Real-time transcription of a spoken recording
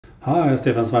Hi,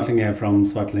 Stefan Svartling here from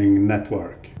Svartling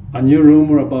Network. A new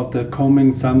rumor about the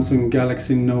coming Samsung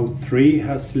Galaxy Note 3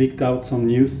 has leaked out some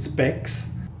new specs.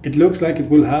 It looks like it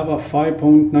will have a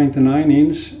 5.99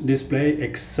 inch display,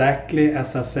 exactly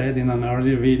as I said in an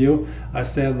earlier video. I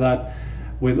said that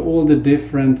with all the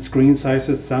different screen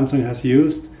sizes Samsung has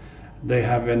used, they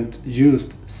haven't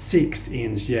used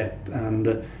 6-inch yet,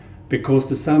 and because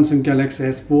the Samsung Galaxy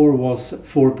S4 was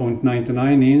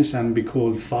 4.99 inch and be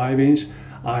called 5-inch,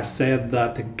 I said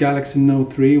that the Galaxy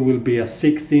Note 3 will be a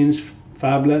 6-inch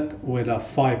phablet with a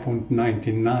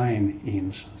 5.99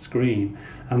 inch screen,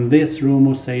 and this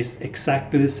rumor says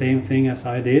exactly the same thing as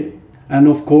I did. And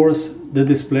of course the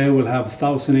display will have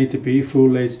 1080p Full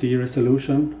HD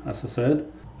resolution, as I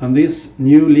said. And this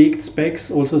new leaked specs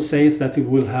also says that it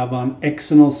will have an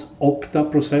Exynos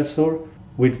Octa processor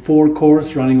with 4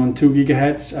 cores running on 2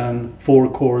 GHz and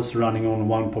 4 cores running on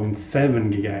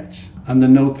 1.7 GHz. And the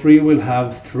Note 3 will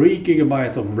have 3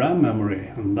 GB of RAM memory,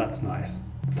 and that's nice.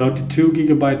 32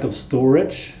 GB of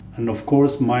storage, and of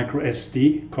course micro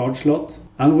SD card slot,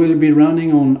 and will be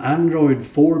running on Android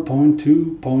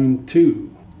 4.2.2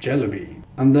 Jelly Bean.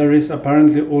 And there is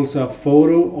apparently also a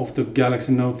photo of the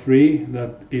Galaxy Note 3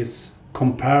 that is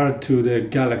compared to the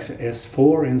Galaxy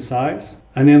S4 in size.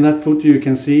 And in that photo you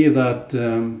can see that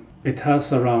it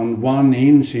has around 1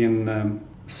 inch in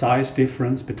size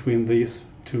difference between these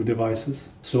two devices.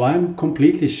 So I'm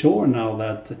completely sure now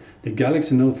that the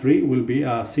Galaxy Note 3 will be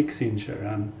a 6-incher,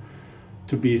 and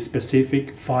to be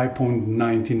specific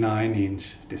 5.99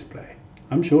 inch display.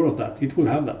 I'm sure of that, it will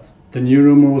have that. The new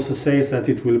rumor also says that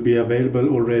it will be available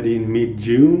already in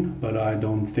mid-June, but I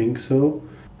don't think so.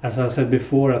 As I said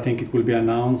before, I think it will be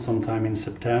announced sometime in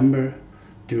September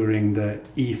during the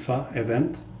IFA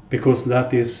event, because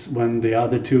that is when the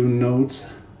other two notes,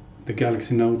 the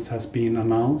Galaxy Notes, has been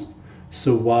announced.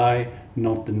 So why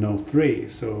not the Note 3?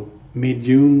 So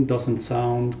mid-June doesn't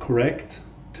sound correct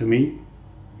to me,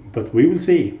 but we will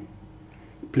see.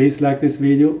 Please like this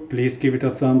video, please give it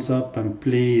a thumbs up, and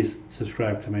please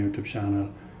subscribe to my YouTube channel.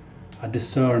 I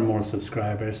deserve more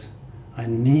subscribers. I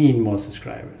need more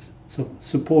subscribers. So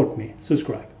support me,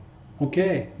 subscribe.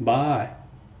 Okay, bye.